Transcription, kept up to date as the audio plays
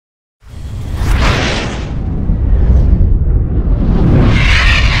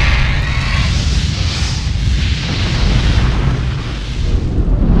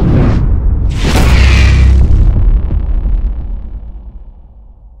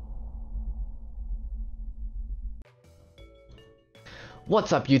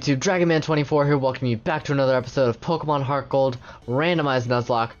What's up YouTube, Dragonman24 here, welcoming you back to another episode of Pokemon HeartGold Randomized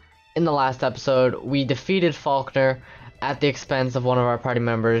Nuzlocke. In the last episode, we defeated Faulkner at the expense of one of our party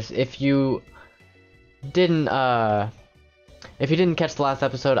members. If you didn't catch the last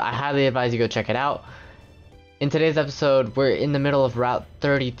episode, I highly advise you go check it out. In today's episode, we're in the middle of Route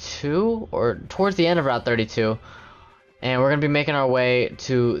 32, or towards the end of Route 32, and we're going to be making our way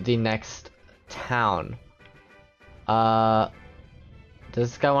to the next town. Does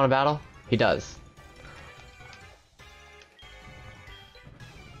this guy want to battle? He does.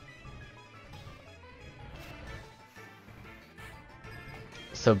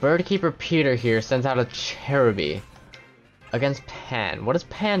 So Birdkeeper Peter here sends out a Cherubi against Pan. What does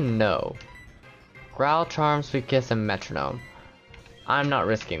Pan know? Growl, Charm, Sweet Kiss, and Metronome. I'm not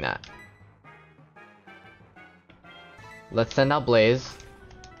risking that. Let's send out Blaze.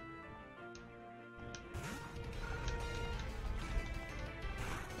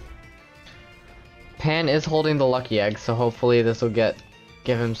 Pan is holding the Lucky Egg, so hopefully this will give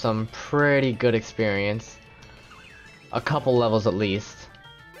him some pretty good experience. A couple levels at least.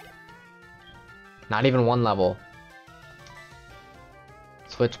 Not even one level.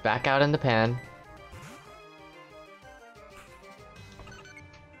 Switch back out into Pan.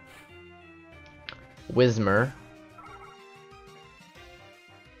 Whismur.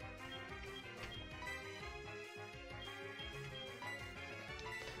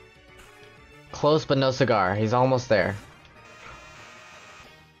 Close but no cigar. He's almost there.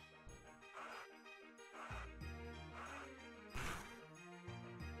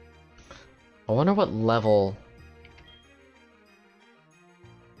 I wonder what level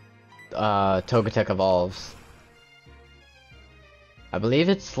Togetic evolves. I believe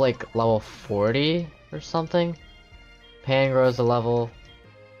it's like level 40 or something. Pan grows a level.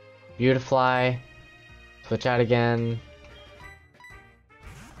 Beautifly. Switch out again.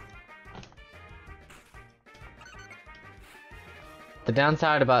 The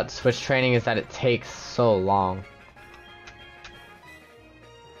downside about switch training is that it takes so long.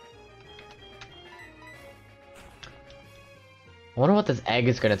 I wonder what this egg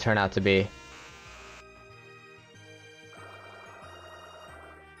is going to turn out to be.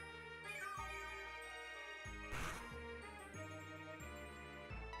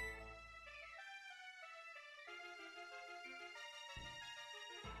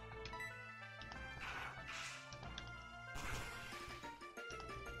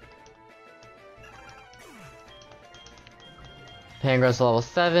 Pan grows to level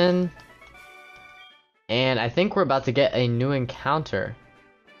 7. And I think we're about to get a new encounter.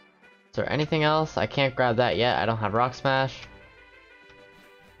 Is there anything else? I can't grab that yet. I don't have Rock Smash.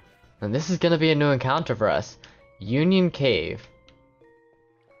 And this is going to be a new encounter for us. Union Cave.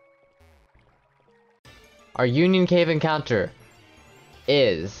 Our Union Cave encounter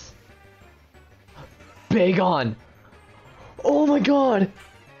is Bagon. Oh my god!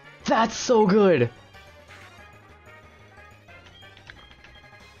 That's so good!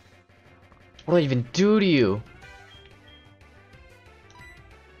 What do I even do to you?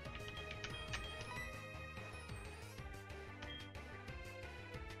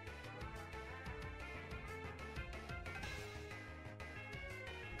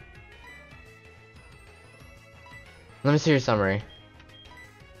 Let me see your summary.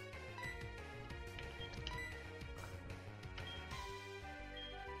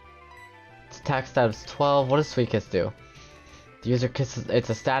 Its attack status 12. What does Sweet Kiss do? The user kisses. It's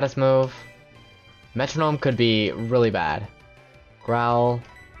a status move. Metronome could be really bad. Growl.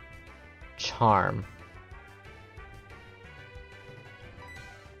 Charm.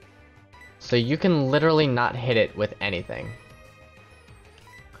 So you can literally not hit it with anything.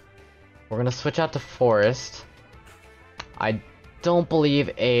 We're gonna switch out to Forest. I don't believe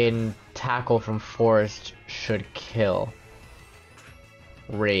a tackle from Forest should kill.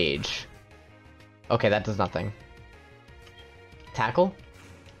 Rage. Okay, that does nothing. Tackle?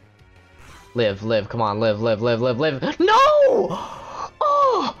 Live, come on, live. No!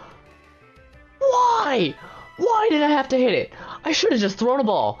 Oh! Why? Why did I have to hit it? I should have just thrown a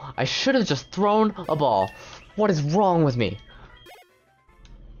ball. What is wrong with me?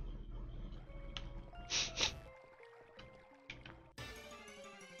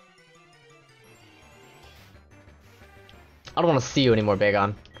 I don't want to see you anymore,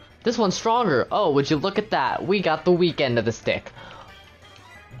 Bagon. This one's stronger. Oh, would you look at that? We got the weak end of the stick.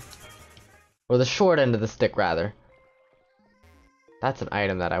 Or the short end of the stick, rather. That's an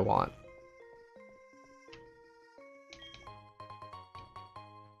item that I want.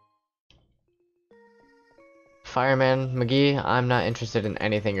 Fireman McGee, I'm not interested in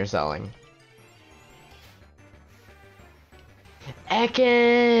anything you're selling.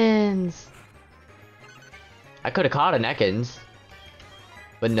 Ekans! I could have caught an Ekans.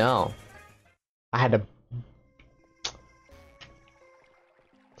 But no. I had to...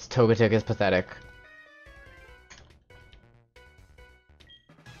 This Togetic is pathetic.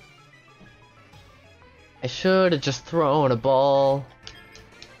 I should have just thrown a ball.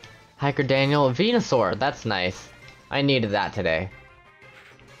 Hiker Daniel, Venusaur, that's nice. I needed that today.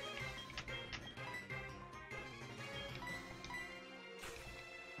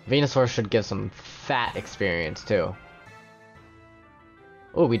 Venusaur should give some fat experience too.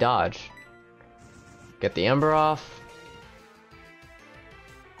 Oh, we dodge. Get the Ember off.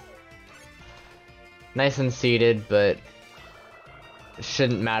 Nice and seated, but it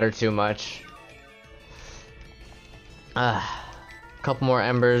shouldn't matter too much. A couple more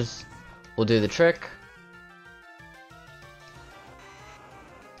Embers will do the trick.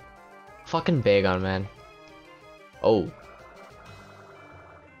 Fucking Bagon, man. Oh.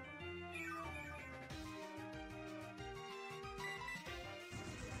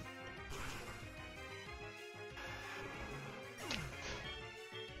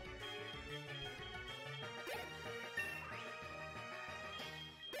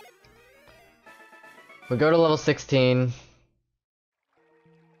 We go to level 16.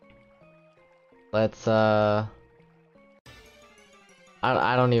 Let's, I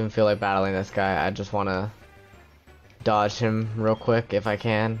don't even feel like battling this guy. I just want to dodge him real quick if I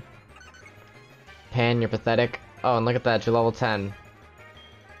can. Pan, you're pathetic. Oh, and look at that, you're level 10.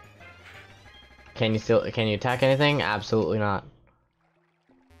 Can you attack anything? Absolutely not.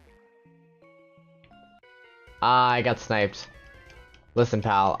 I got sniped. Listen,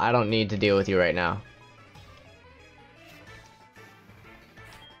 pal, I don't need to deal with you right now.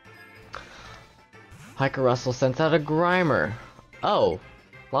 Hiker Russell sends out a Grimer. Oh,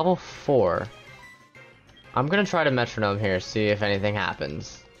 level 4. I'm gonna try to metronome here, see if anything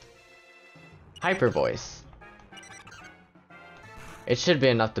happens. Hyper Voice. It should be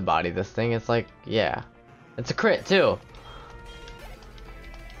enough to body this thing. It's like, yeah. It's a crit, too.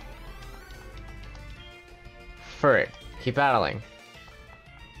 Furret, keep battling.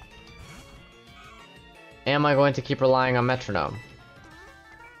 Am I going to keep relying on metronome?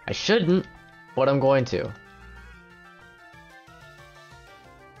 I shouldn't. But I'm going to.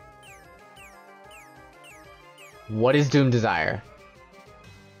 What is Doom Desire?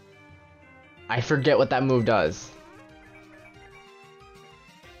 I forget what that move does.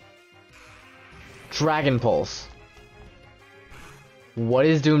 Dragon Pulse. What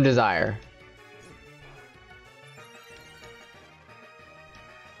is Doom Desire?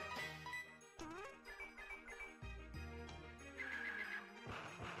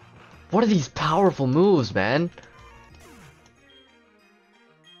 What are these powerful moves, man?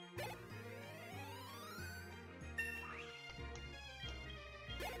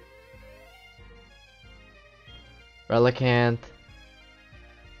 Relicanth.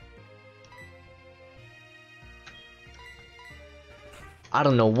 I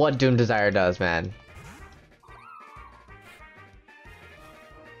don't know what Doom Desire does, man.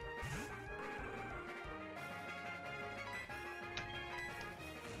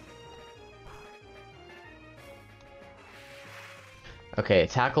 Okay,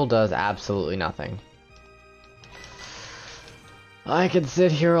 Tackle does absolutely nothing. I could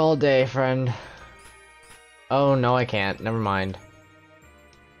sit here all day, friend. Oh, no I can't. Never mind.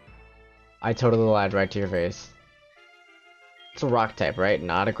 I totally lied right to your face. It's a rock type, right?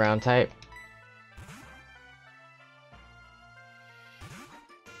 Not a ground type?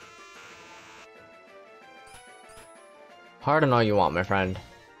 Pardon all you want, my friend.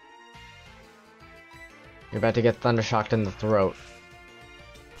 You're about to get thundershocked in the throat.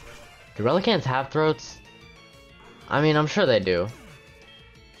 Do Relicanths have throats? I mean, I'm sure they do.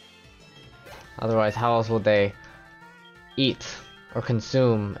 Otherwise, how else would they eat or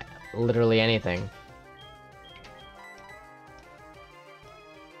consume literally anything?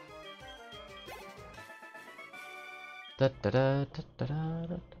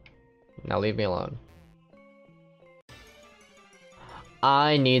 Now leave me alone.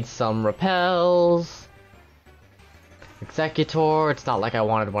 I need some repels. Executor, it's not like I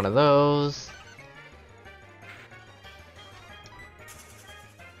wanted one of those.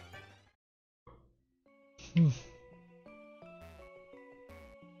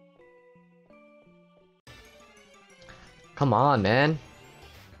 Come on, man.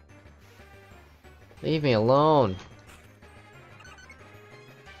 Leave me alone.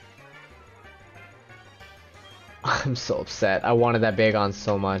 I'm so upset. I wanted that Bagon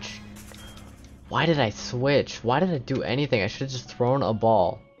so much. Why did I switch? Why did I do anything? I should have just thrown a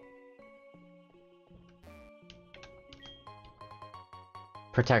ball.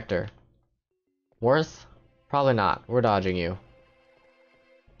 Protector. Worth? Probably not. We're dodging you.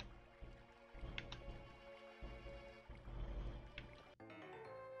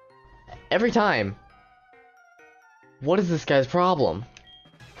 Every time. What is this guy's problem?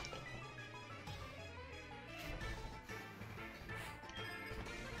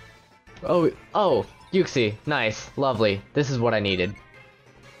 Oh, Yuxi. Nice. Lovely. This is what I needed.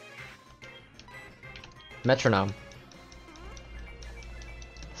 Metronome.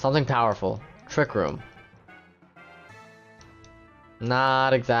 Something powerful. Trick Room.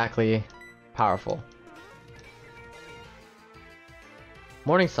 Not exactly powerful.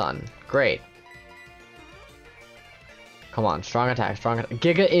 Morning Sun. Great. Come on, strong attack, strong attack.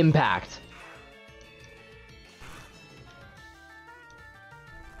 Giga Impact!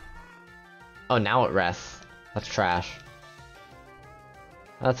 Oh, now it rests. That's trash.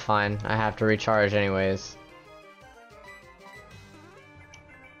 That's fine. I have to recharge anyways.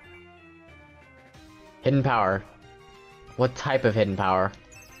 Hidden power. What type of hidden power?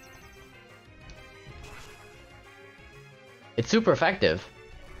 It's super effective.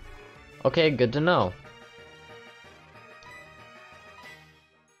 Okay, good to know.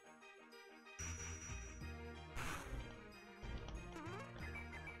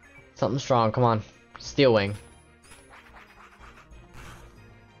 Something strong, come on. Steel Wing.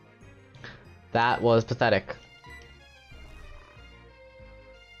 That was pathetic.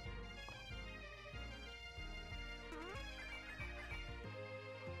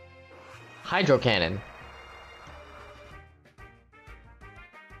 Hydro Cannon.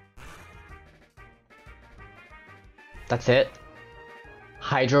 That's it?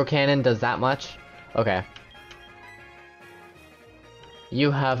 Hydro Cannon does that much? Okay. You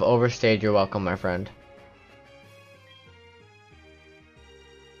have overstayed your welcome, my friend.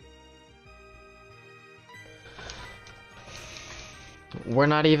 We're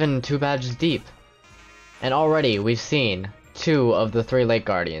not even 2 badges deep. And already we've seen 2 of the 3 Lake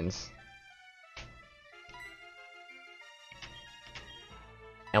Guardians.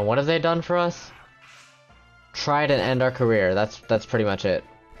 And what have they done for us? Try to end our career. That's pretty much it.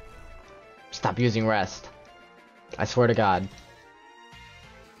 Stop using rest. I swear to God.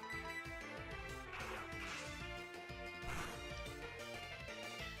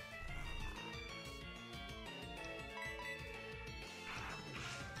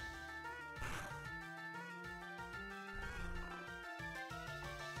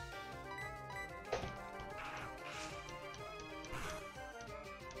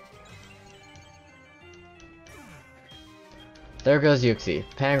 There goes Yuxi.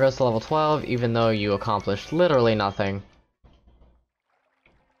 Pan grows to level 12, even though you accomplished literally nothing.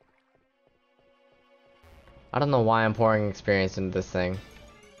 I don't know why I'm pouring experience into this thing.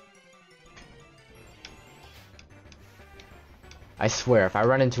 I swear, if I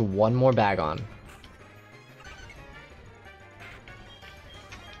run into one more Bagon.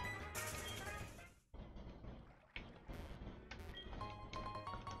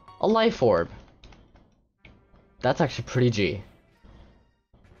 A Life Orb. That's actually pretty G.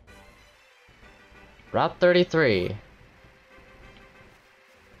 Route 33.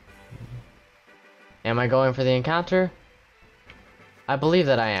 Am I going for the encounter? I believe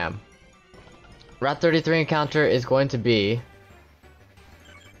that I am. Route 33 encounter is going to be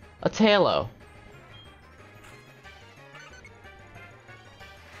a Tailo.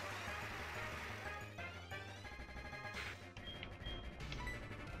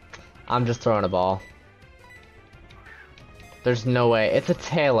 I'm just throwing a ball. There's no way. It's a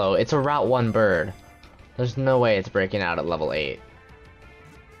Tailo. It's a Route 1 bird. There's no way it's breaking out at level 8.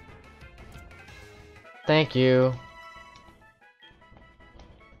 Thank you.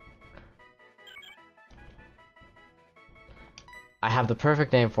 I have the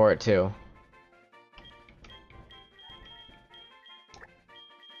perfect name for it too.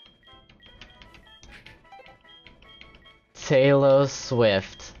 Tailo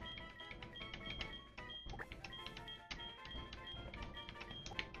Swift.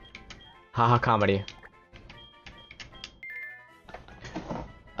 Haha comedy.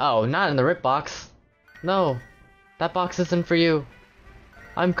 Oh, not in the rip box. No, that box isn't for you.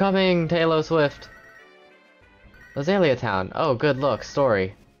 I'm coming, Tailo Swift. Azalea Town. Oh, good look,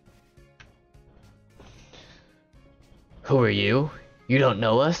 story. Who are you? You don't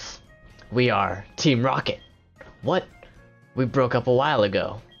know us? We are Team Rocket. What? We broke up a while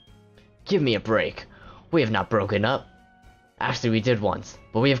ago. Give me a break. We have not broken up. Actually, we did once,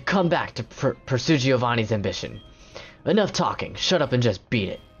 but we have come back to pursue Giovanni's ambition. Enough talking. Shut up and just beat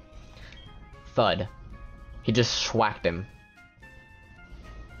it. Thud. He just schwacked him.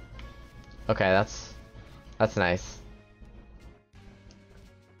 Okay, that's nice.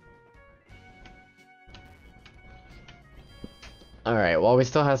 Alright, well, we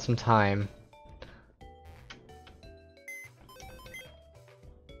still have some time.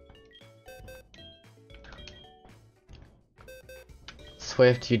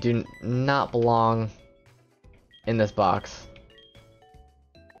 Swift, you do not belong in this box.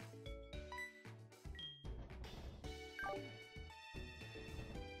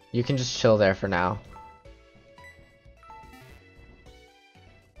 You can just chill there for now.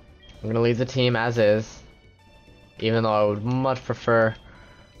 I'm gonna leave the team as is, even though I would much prefer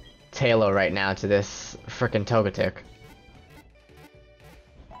Tailo right now to this frickin' Togetic.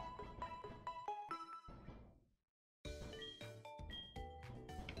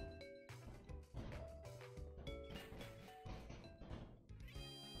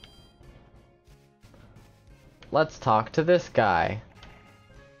 Let's talk to this guy.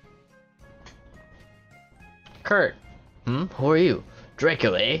 Kurt. Who are you?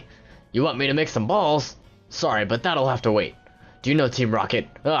 Dracula, eh? You want me to make some balls? Sorry, but that'll have to wait. Do you know Team Rocket?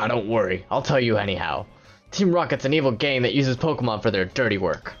 Ah, don't worry. I'll tell you anyhow. Team Rocket's an evil gang that uses Pokemon for their dirty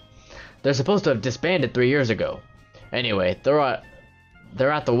work. They're supposed to have disbanded 3 years ago. Anyway, they're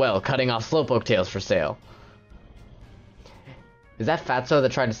at the well cutting off Slowpoke tails for sale. Is that Fatso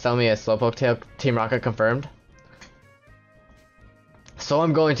that tried to sell me a Slowpoke tail? Team Rocket confirmed? So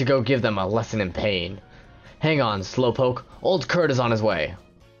I'm going to go give them a lesson in pain. Hang on, Slowpoke. Old Kurt is on his way.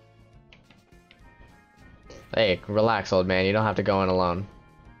 Hey, relax, old man. You don't have to go in alone.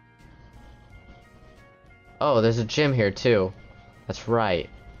 Oh, there's a gym here, too. That's right.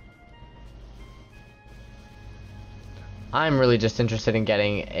 I'm really just interested in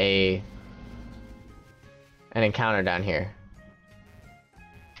getting an encounter down here.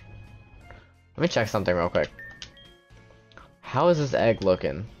 Let me check something real quick. How is this egg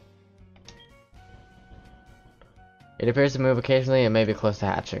looking? It appears to move occasionally and may be close to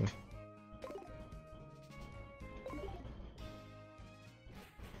hatching.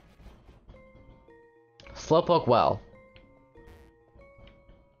 Slowpoke well.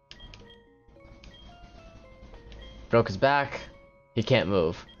 Broke his back. He can't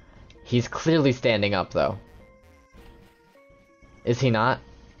move. He's clearly standing up though. Is he not?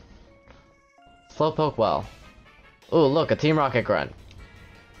 Slowpoke well. Ooh, look, a Team Rocket grunt.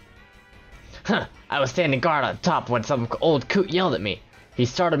 Huh, I was standing guard on top when some old coot yelled at me. He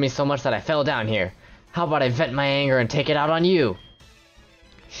startled me so much that I fell down here. How about I vent my anger and take it out on you?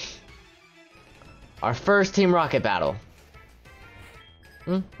 Our first Team Rocket battle.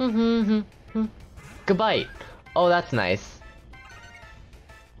 Goodbye. Oh, that's nice.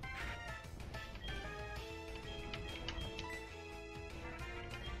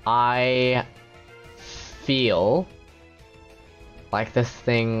 I feel like this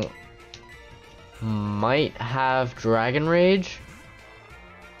thing might have Dragon Rage.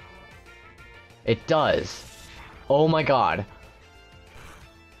 It does. Oh my god.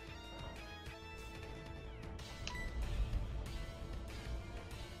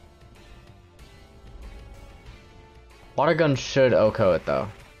 Water Gun should OHKO it though.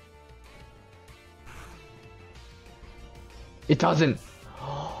 It doesn't.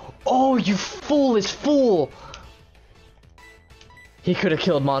 Oh, you foolish fool! He could have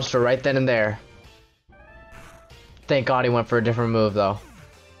killed Monster right then and there. Thank God he went for a different move though.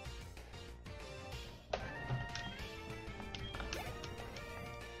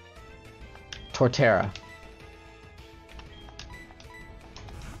 Torterra.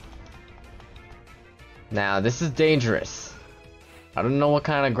 Now, this is dangerous. I don't know what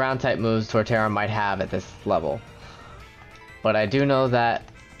kind of ground type moves Torterra might have at this level. But I do know that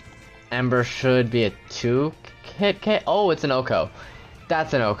Ember should be a 2-hit KO. Oh, it's an OHKO.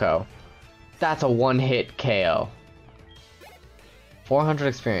 That's an OHKO. That's a 1-hit KO. 400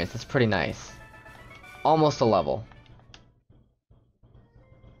 experience. That's pretty nice. Almost a level.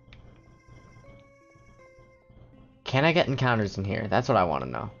 Can I get encounters in here? That's what I want to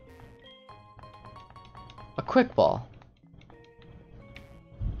know. A quick ball.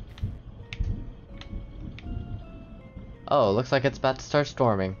 Oh, looks like it's about to start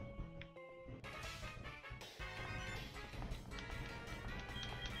storming.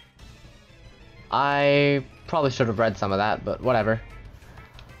 I probably should have read some of that, but whatever.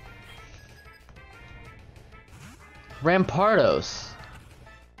 Rampardos.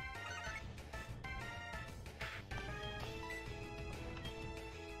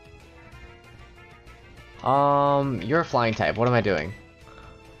 You're a flying type. What am I doing?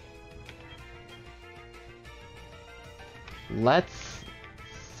 Let's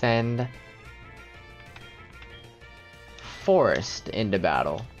send Forest into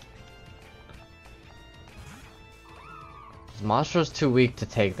battle. Monstro's too weak to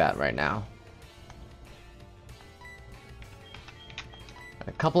take that right now.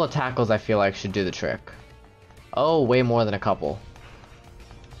 A couple of tackles I feel like should do the trick. Oh, way more than a couple.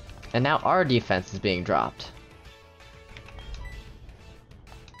 And now our defense is being dropped.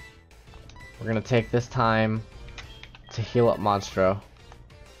 We're gonna take this time to heal up Monstro.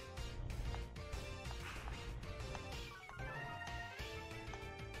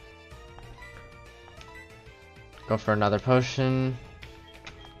 Go for another potion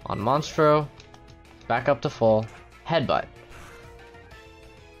on Monstro. Back up to full. Headbutt.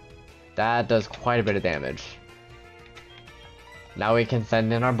 That does quite a bit of damage. Now we can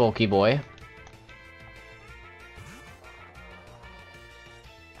send in our bulky boy.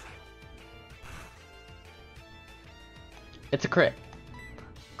 It's a crit.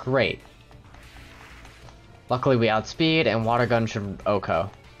 Great. Luckily we outspeed and water gun should OHKO.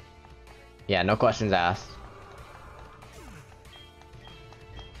 Yeah, no questions asked.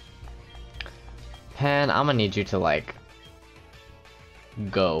 Pen, I'm gonna need you to like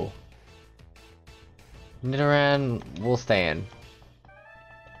go. Nidoran will stay in.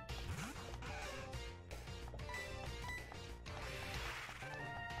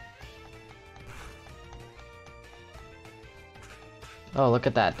 Oh, look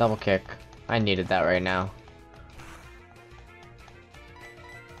at that double kick. I needed that right now.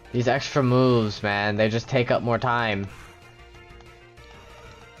 These extra moves, man, they just take up more time.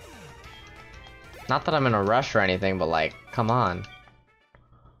 Not that I'm in a rush or anything, but like, come on.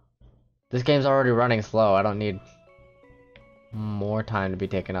 This game's already running slow. I don't need more time to be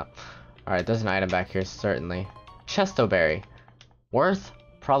taken up. Alright, there's an item back here, certainly. Chesto Berry. Worth?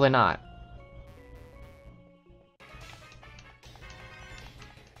 Probably not.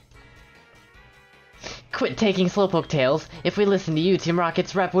 Quit taking Slowpoke tails. If we listen to you, Team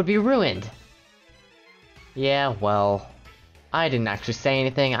Rocket's rep would be ruined. Yeah, well, I didn't actually say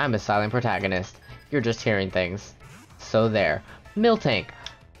anything. I'm a silent protagonist. You're just hearing things. So there. Miltank.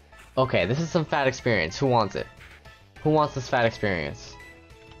 Okay, this is some fat experience. Who wants it? Who wants this fat experience?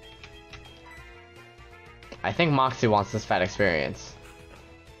 I think Moxie wants this fat experience.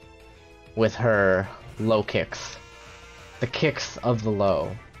 With her low kicks. The kicks of the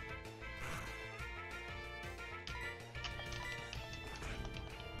low.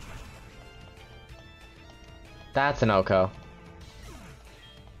 That's an OHKO.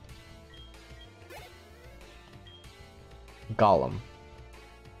 Golem.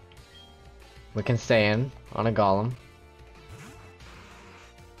 We can stay in on a Golem.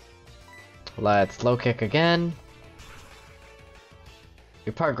 Let's low kick again.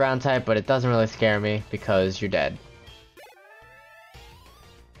 You're part ground type, but it doesn't really scare me because you're dead.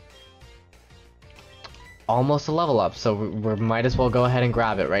 Almost a level up, so we might as well go ahead and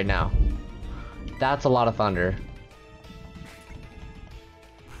grab it right now. That's a lot of thunder.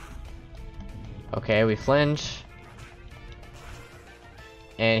 Okay, we flinch.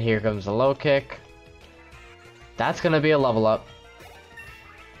 And here comes the low kick. That's gonna be a level up.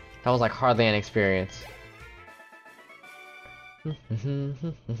 That was like hardly an experience.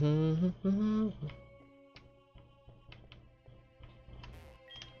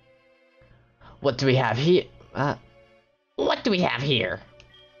 What do we have here? What do we have here?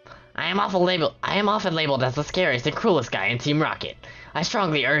 I am often labeled as the scariest and cruelest guy in Team Rocket. I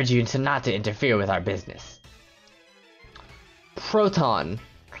strongly urge you not to interfere with our business. Proton.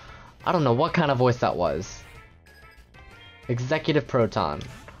 I don't know what kind of voice that was. Executive Proton.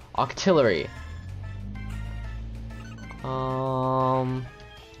 Octillery.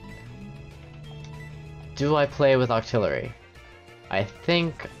 Do I play with Octillery? I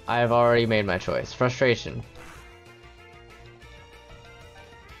think I've already made my choice. Frustration.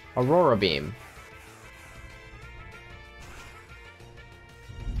 Aurora Beam.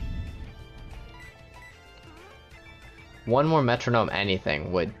 One more metronome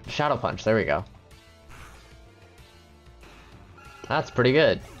anything would... Shadow Punch, there we go. That's pretty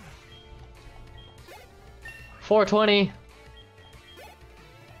good. 420!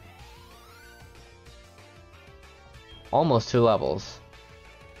 Almost 2 levels.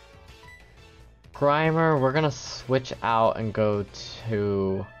 Grimer, we're gonna switch out and go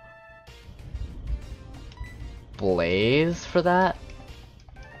to... Blaze for that?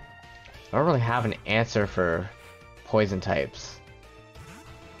 I don't really have an answer for poison types.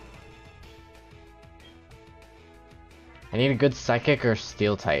 I need a good psychic or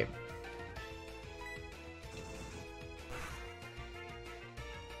steel type.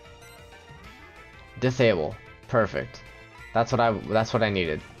 Disable. Perfect. That's what I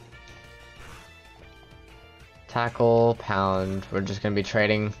needed. Tackle, pound. We're just gonna be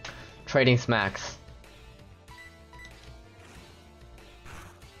trading smacks.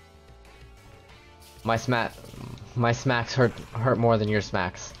 My smacks hurt more than your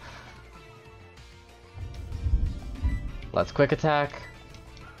smacks. Let's quick attack.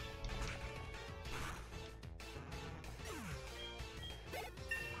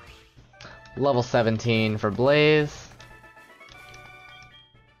 Level 17 for Blaze.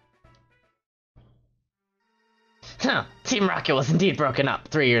 Huh, Team Rocket was indeed broken up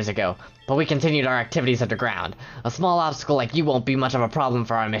 3 years ago, but we continued our activities underground. A small obstacle like you won't be much of a problem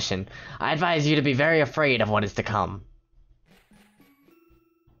for our mission. I advise you to be very afraid of what is to come.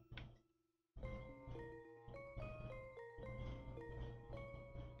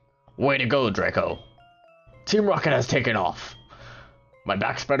 Way to go, Draco. Team Rocket has taken off. My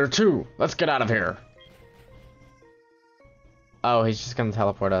back's better too. Let's get out of here. Oh, he's just gonna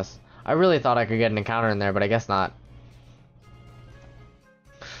teleport us. I really thought I could get an encounter in there, but I guess not.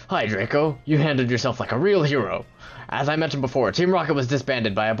 Hi, Draco. You handled yourself like a real hero. As I mentioned before, Team Rocket was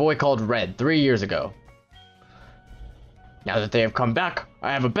disbanded by a boy called Red 3 years ago. Now that they have come back,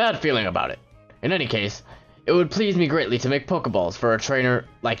 I have a bad feeling about it. In any case, it would please me greatly to make Pokeballs for a trainer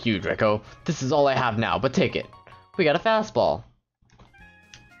like you, Draco. This is all I have now, but take it. We got a fastball.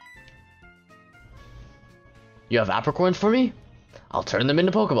 You have apricorns for me? I'll turn them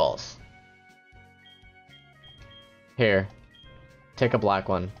into Pokeballs. Here. Take a black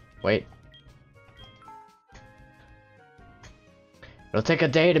one. Wait. It'll take a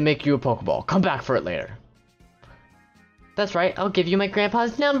day to make you a Pokeball. Come back for it later. That's right, I'll give you my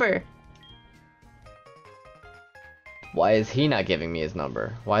grandpa's number. Why is he not giving me his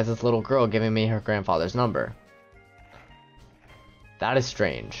number? Why is this little girl giving me her grandfather's number? That is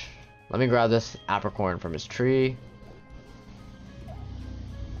strange. Let me grab this apricorn from his tree.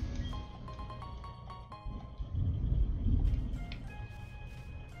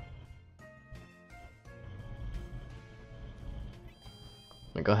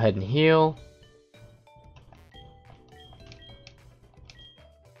 I'm gonna go ahead and heal.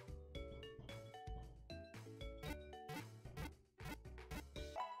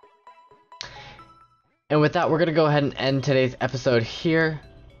 And with that, we're gonna go ahead and end today's episode here.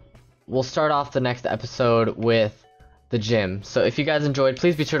 We'll start off the next episode with the gym. So if you guys enjoyed,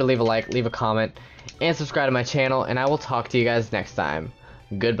 please be sure to leave a like, leave a comment, and subscribe to my channel, and I will talk to you guys next time.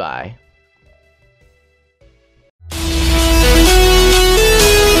 Goodbye.